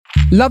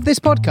Love this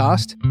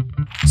podcast?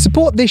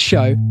 Support this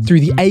show through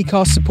the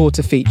Acast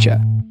supporter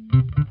feature.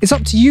 It's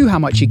up to you how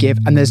much you give,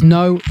 and there's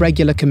no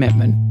regular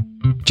commitment.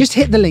 Just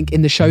hit the link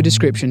in the show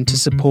description to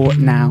support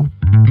now.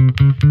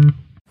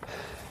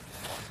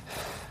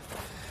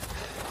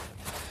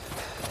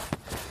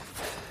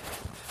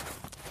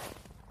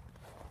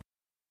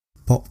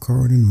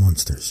 Popcorn and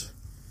Monsters.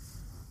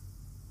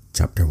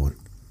 Chapter 1.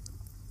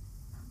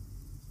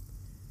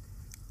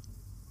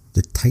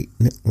 The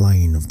tight-knit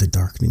line of the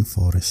darkening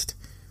forest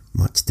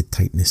matched the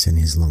tightness in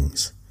his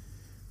lungs.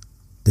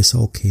 This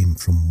all came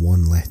from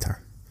one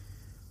letter,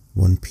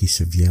 one piece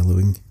of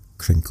yellowing,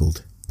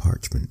 crinkled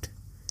parchment.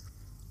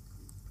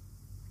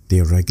 The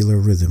irregular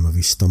rhythm of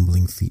his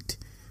stumbling feet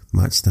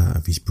matched that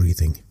of his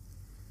breathing.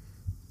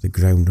 The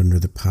ground under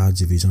the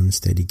pads of his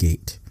unsteady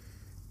gait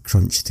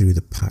crunched through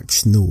the packed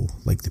snow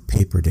like the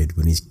paper did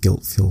when his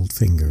guilt-filled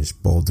fingers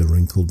balled the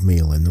wrinkled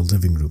mail in the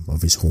living room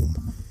of his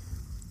home,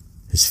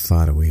 his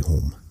faraway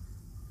home.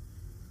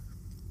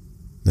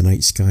 The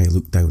night sky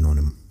looked down on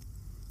him,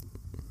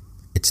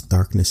 its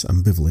darkness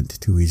ambivalent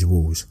to his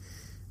woes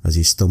as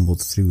he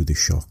stumbled through the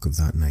shock of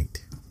that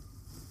night.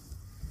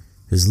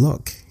 His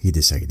luck, he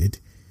decided,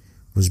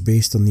 was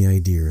based on the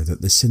idea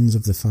that the sins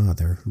of the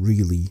father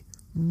really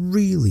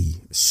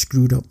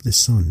screwed up the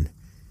son.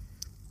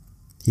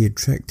 He had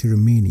trekked to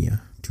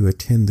Romania to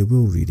attend the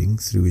will reading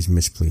through his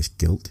misplaced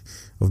guilt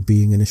of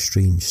being an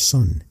estranged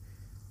son,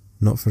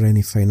 not for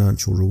any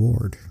financial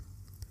reward.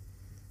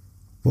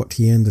 What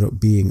he ended up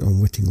being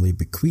unwittingly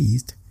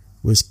bequeathed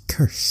was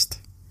cursed.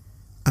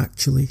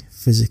 Actually,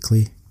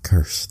 physically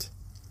cursed.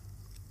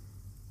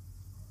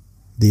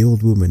 The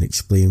old woman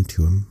explained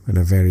to him in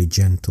a very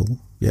gentle,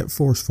 yet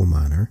forceful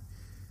manner.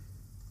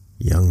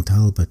 "Young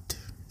Talbot,"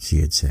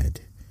 she had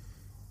said,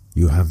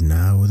 "you have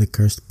now the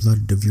cursed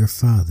blood of your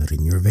father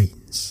in your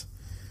veins,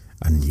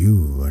 and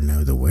you are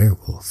now the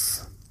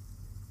werewolf."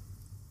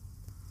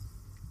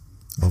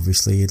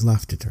 Obviously he had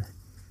laughed at her,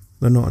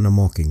 though not in a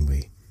mocking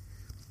way.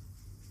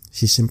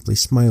 She simply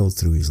smiled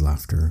through his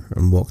laughter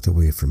and walked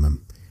away from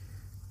him,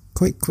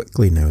 quite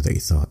quickly now that he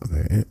thought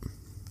about it.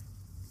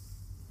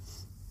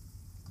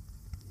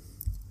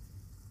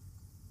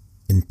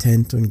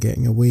 Intent on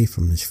getting away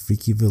from this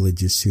freaky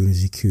village as soon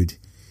as he could,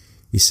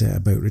 he set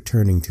about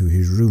returning to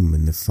his room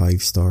in the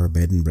 5-star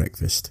bed and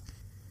breakfast.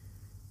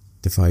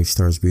 The 5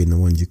 stars being the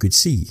ones you could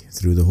see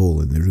through the hole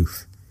in the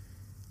roof.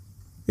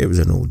 It was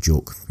an old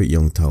joke, but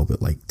young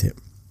Talbot liked it.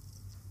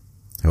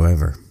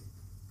 However,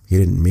 he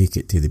didn't make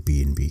it to the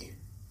B&B.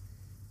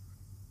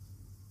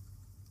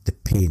 The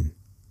pain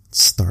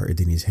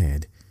started in his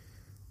head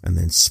and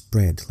then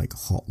spread like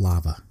hot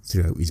lava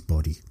throughout his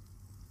body.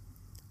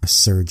 A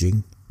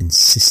surging,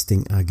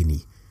 insisting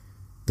agony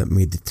that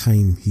made the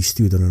time he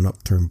stood on an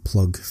upturned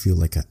plug feel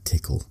like a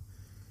tickle.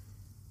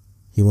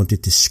 He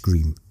wanted to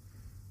scream.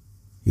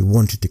 He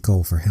wanted to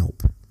call for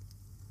help.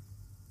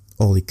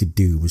 All he could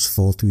do was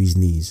fall to his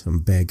knees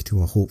and beg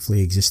to a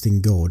hopefully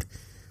existing God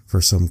for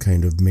some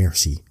kind of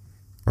mercy,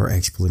 or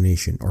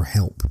explanation, or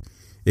help,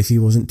 if he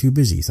wasn't too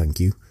busy, thank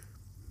you.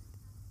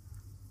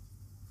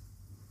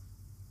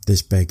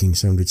 This begging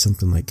sounded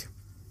something like,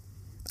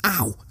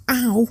 "Ow,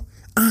 ow,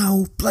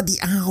 ow, bloody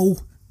ow,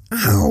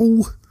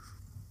 ow."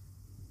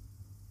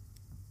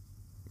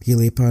 He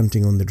lay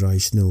panting on the dry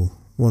snow,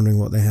 wondering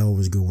what the hell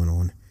was going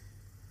on.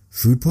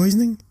 Food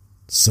poisoning?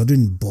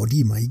 Sudden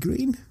body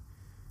migraine?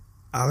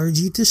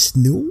 Allergy to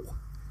snow?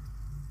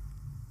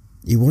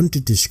 He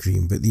wanted to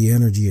scream, but the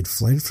energy had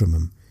fled from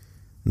him,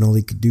 and all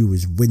he could do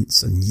was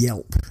wince and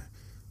yelp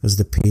as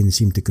the pain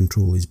seemed to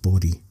control his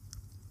body.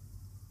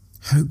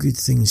 How could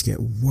things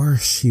get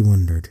worse, he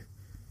wondered.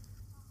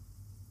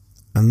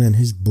 And then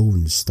his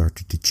bones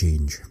started to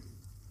change.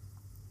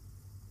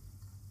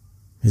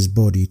 His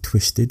body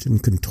twisted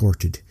and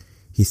contorted.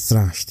 He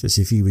thrashed as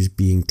if he was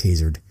being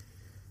tasered.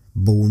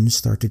 Bones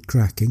started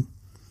cracking.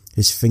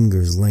 His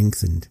fingers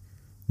lengthened,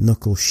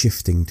 knuckles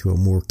shifting to a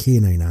more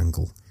canine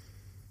angle.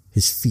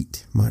 His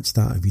feet matched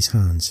that of his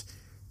hands,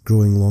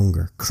 growing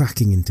longer,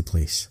 cracking into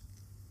place.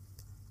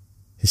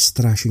 His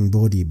thrashing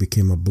body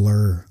became a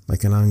blur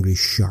like an angry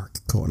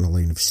shark caught in a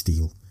line of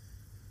steel.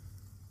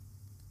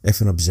 If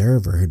an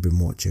observer had been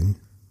watching,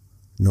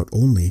 not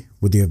only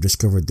would they have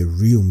discovered the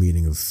real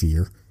meaning of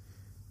fear,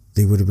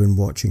 they would have been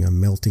watching a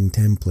melting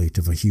template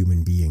of a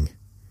human being.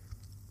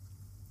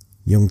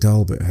 Young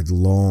Talbot had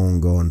long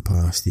gone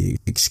past the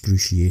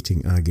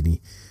excruciating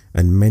agony,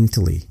 and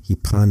mentally he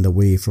panned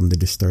away from the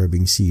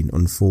disturbing scene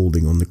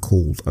unfolding on the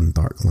cold and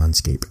dark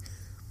landscape.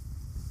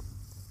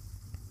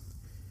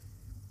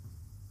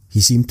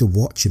 He seemed to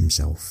watch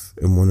himself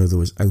in one of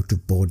those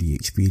out-of-body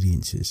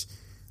experiences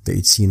that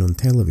he'd seen on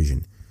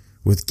television,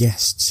 with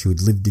guests who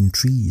had lived in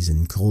trees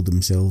and called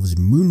themselves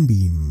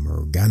Moonbeam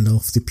or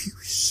Gandalf the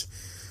Puce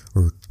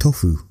or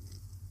Tofu.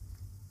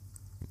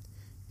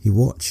 He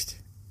watched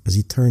as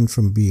he turned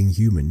from being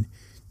human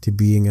to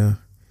being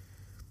a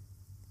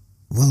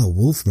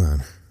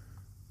wolfman.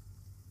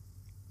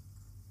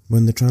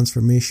 When the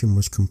transformation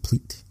was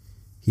complete,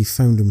 he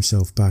found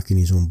himself back in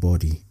his own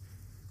body,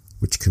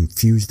 which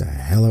confused the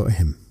hell out of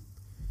him.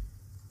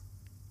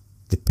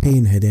 The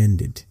pain had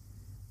ended,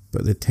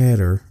 but the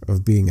terror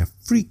of being a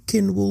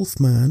freaking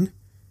wolfman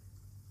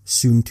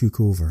soon took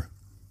over.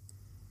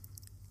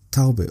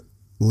 Talbot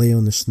lay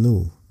on the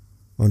snow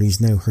on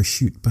his now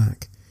hirsute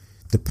back.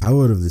 The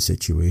power of the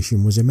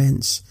situation was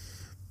immense,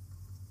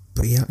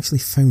 but he actually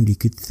found he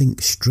could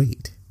think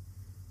straight.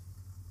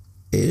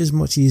 It is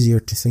much easier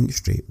to think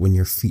straight when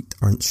your feet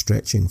aren't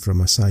stretching from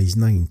a size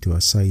 9 to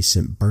a size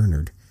St.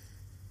 Bernard.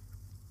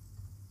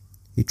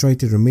 He tried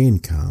to remain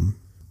calm,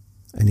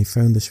 and he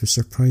found this was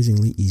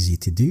surprisingly easy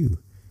to do.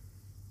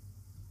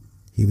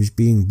 He was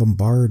being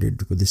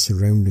bombarded with the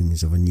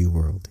surroundings of a new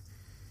world,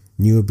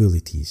 new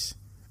abilities,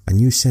 a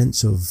new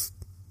sense of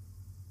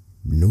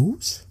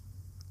nose?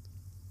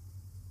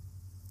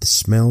 The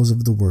smells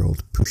of the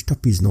world pushed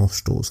up his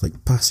nostrils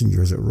like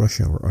passengers at rush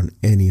hour on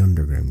any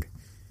underground.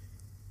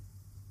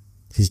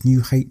 His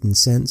new heightened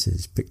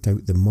senses picked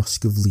out the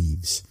musk of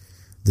leaves,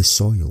 the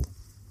soil.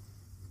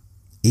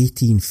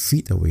 18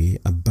 feet away,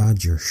 a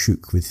badger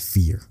shook with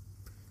fear.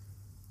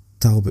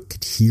 Talbot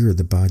could hear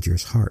the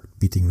badger's heart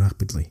beating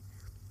rapidly.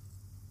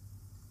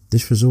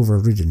 This was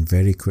overridden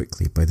very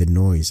quickly by the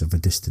noise of a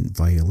distant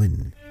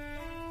violin.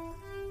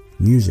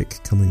 Music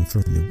coming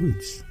from the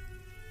woods.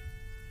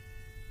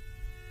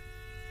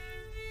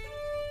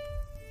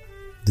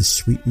 The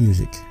sweet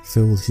music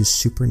filled his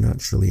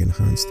supernaturally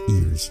enhanced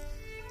ears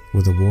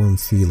with a warm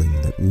feeling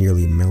that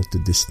nearly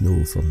melted the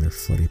snow from their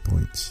furry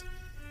points.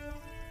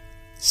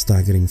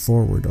 Staggering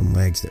forward on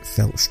legs that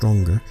felt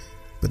stronger,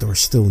 but that were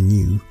still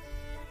new,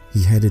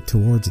 he headed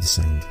towards the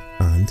sound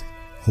and,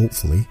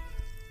 hopefully,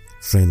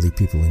 friendly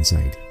people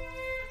inside.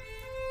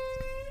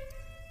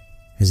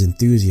 His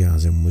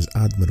enthusiasm was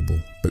admirable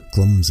but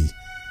clumsy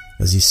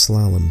as he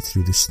slalomed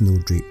through the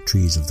snow-draped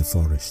trees of the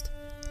forest.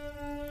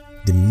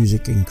 The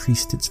music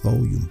increased its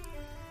volume,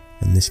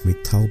 and this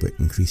made Talbot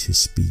increase his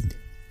speed.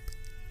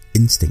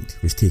 Instinct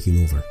was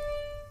taking over.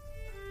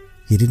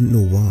 He didn't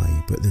know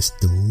why, but this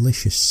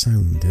delicious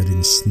sound had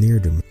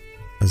ensnared him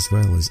as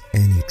well as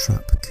any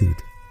trap could.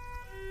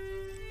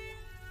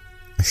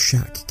 A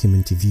shack came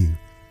into view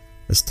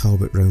as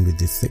Talbot rounded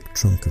the thick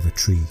trunk of a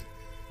tree,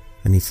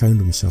 and he found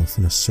himself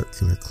in a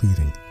circular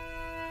clearing.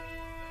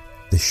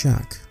 The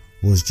shack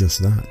was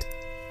just that,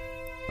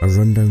 a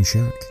rundown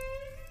shack,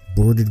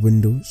 boarded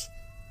windows,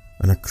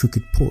 and a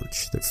crooked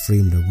porch that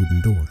framed a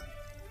wooden door.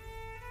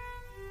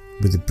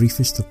 With the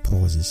briefest of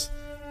pauses,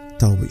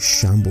 Talbot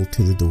shambled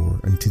to the door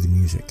and to the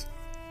music.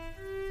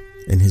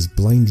 In his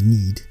blind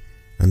need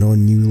and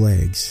on new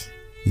legs,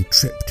 he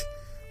tripped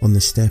on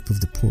the step of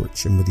the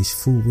porch, and with his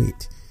full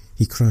weight,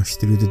 he crashed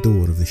through the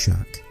door of the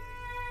shack.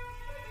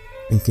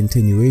 In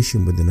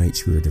continuation with the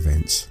night's weird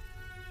events,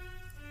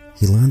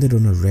 he landed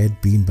on a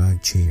red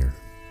beanbag chair.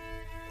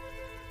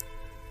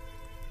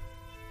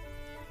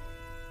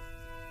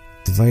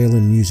 The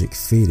violin music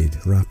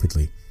faded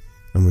rapidly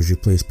and was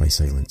replaced by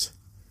silence.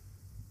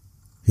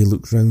 He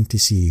looked round to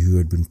see who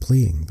had been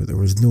playing, but there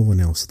was no one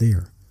else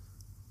there.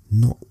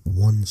 Not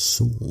one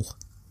soul.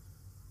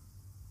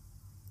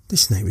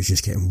 This night was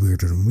just getting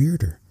weirder and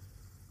weirder.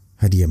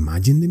 Had he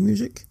imagined the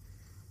music?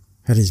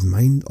 Had his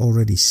mind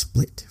already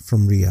split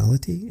from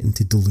reality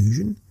into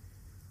delusion?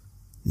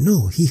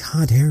 No, he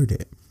had heard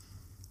it,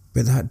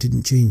 but that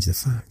didn't change the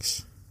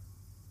facts.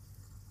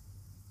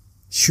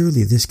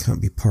 Surely this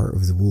can't be part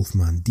of the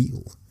Wolfman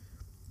deal.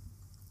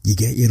 You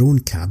get your own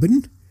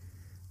cabin?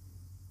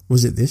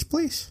 Was it this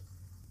place?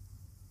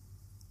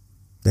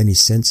 Then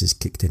his senses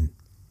kicked in.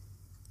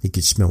 He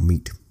could smell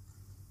meat.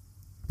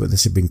 But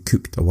this had been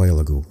cooked a while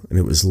ago, and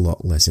it was a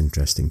lot less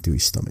interesting to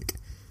his stomach.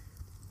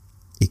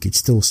 He could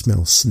still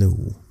smell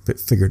snow, but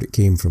figured it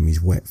came from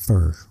his wet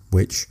fur,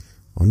 which,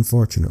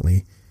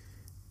 unfortunately,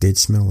 did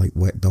smell like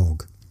wet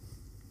dog.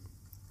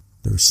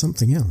 There was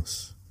something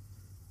else.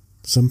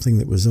 Something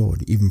that was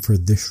odd, even for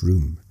this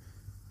room.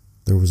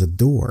 There was a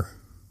door.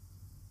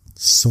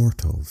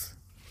 Sort of.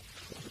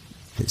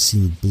 It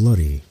seemed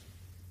blurry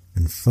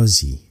and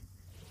fuzzy,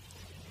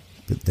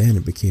 but then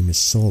it became as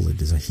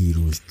solid as a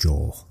hero's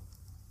jaw.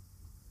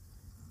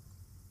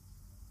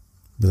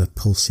 With a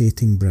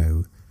pulsating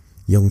brow,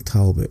 young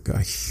Talbot got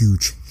a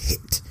huge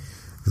hit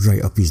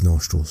right up his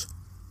nostrils.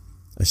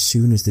 As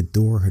soon as the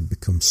door had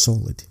become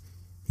solid,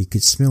 he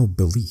could smell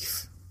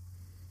belief.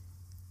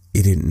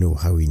 He didn't know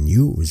how he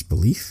knew it was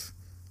belief,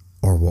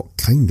 or what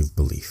kind of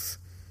belief,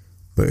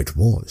 but it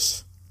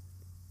was,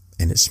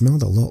 and it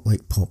smelled a lot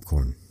like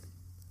popcorn.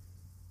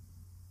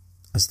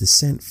 As the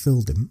scent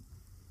filled him,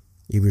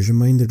 he was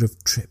reminded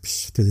of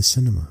trips to the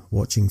cinema,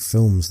 watching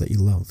films that he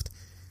loved,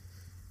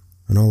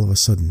 and all of a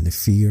sudden the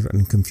fear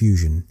and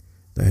confusion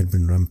that had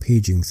been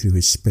rampaging through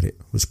his spirit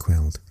was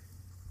quelled.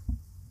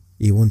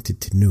 He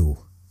wanted to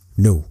know.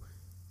 No,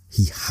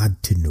 he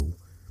had to know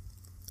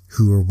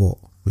who or what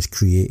was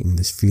creating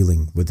this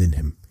feeling within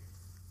him,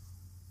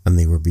 and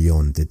they were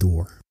beyond the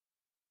door.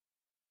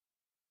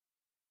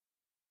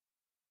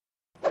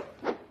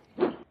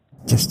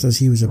 Just as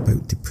he was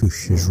about to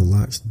push his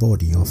relaxed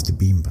body off the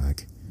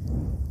beanbag,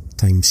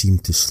 time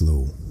seemed to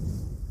slow.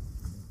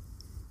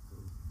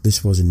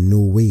 This was in no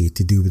way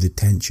to do with the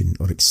tension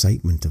or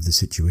excitement of the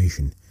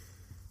situation.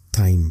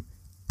 time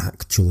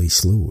actually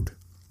slowed.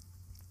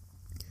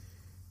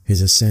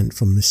 His ascent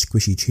from the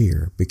squishy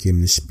chair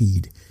became the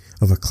speed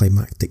of a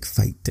climactic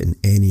fight in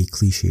any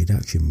cliched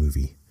action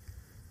movie.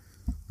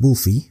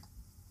 Wolfie,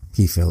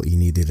 he felt he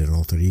needed an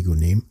alter ego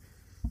name,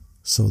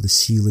 saw the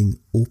ceiling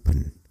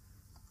open,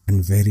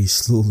 and very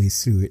slowly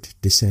through it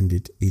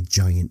descended a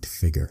giant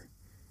figure.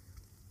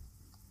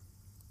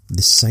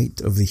 The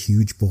sight of the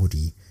huge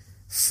body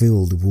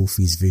filled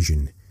Wolfie's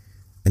vision,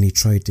 and he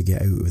tried to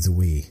get out of the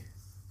way.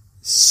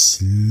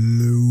 Slowly.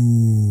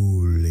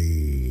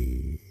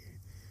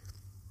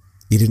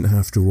 He didn't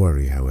have to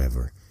worry,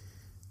 however,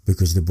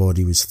 because the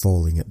body was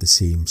falling at the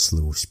same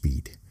slow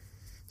speed.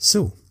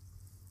 So,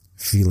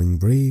 feeling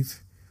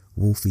brave,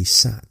 Wolfie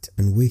sat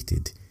and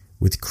waited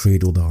with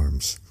cradled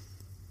arms.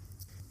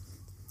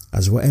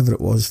 As whatever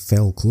it was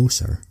fell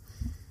closer,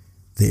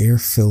 the air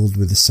filled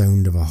with the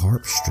sound of a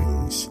harp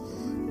strings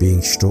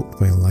being stroked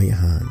by a light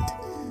hand.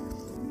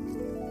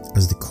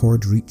 As the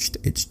chord reached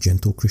its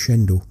gentle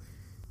crescendo,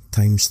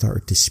 time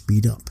started to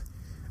speed up,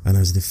 and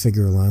as the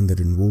figure landed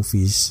in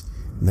Wolfie's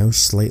now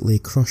slightly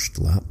crushed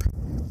lap,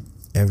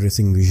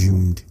 everything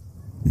resumed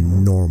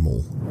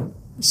normal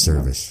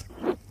service.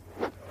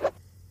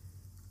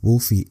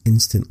 Wolfie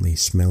instantly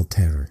smelled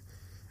terror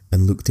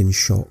and looked in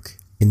shock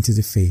into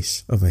the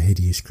face of a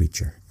hideous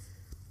creature.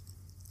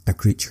 A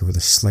creature with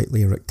a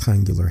slightly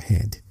rectangular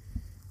head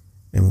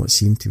and what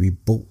seemed to be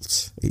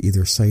bolts at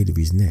either side of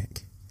his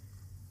neck.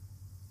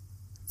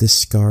 This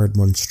scarred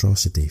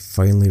monstrosity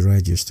finally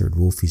registered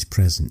Wolfie's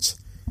presence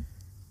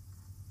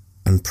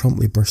and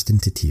promptly burst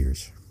into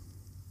tears.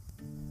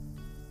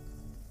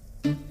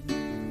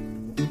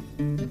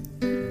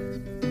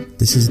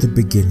 This is the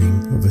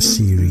beginning of a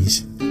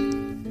series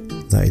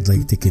that I'd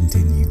like to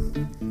continue,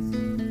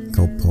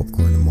 called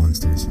Popcorn and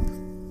Monsters.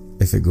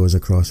 If it goes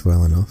across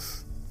well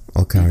enough,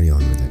 I'll carry on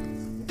with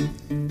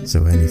it.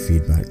 So any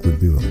feedback would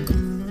be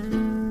welcome.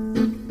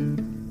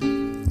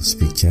 I'll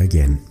speak to you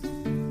again.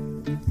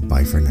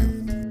 Bye for now.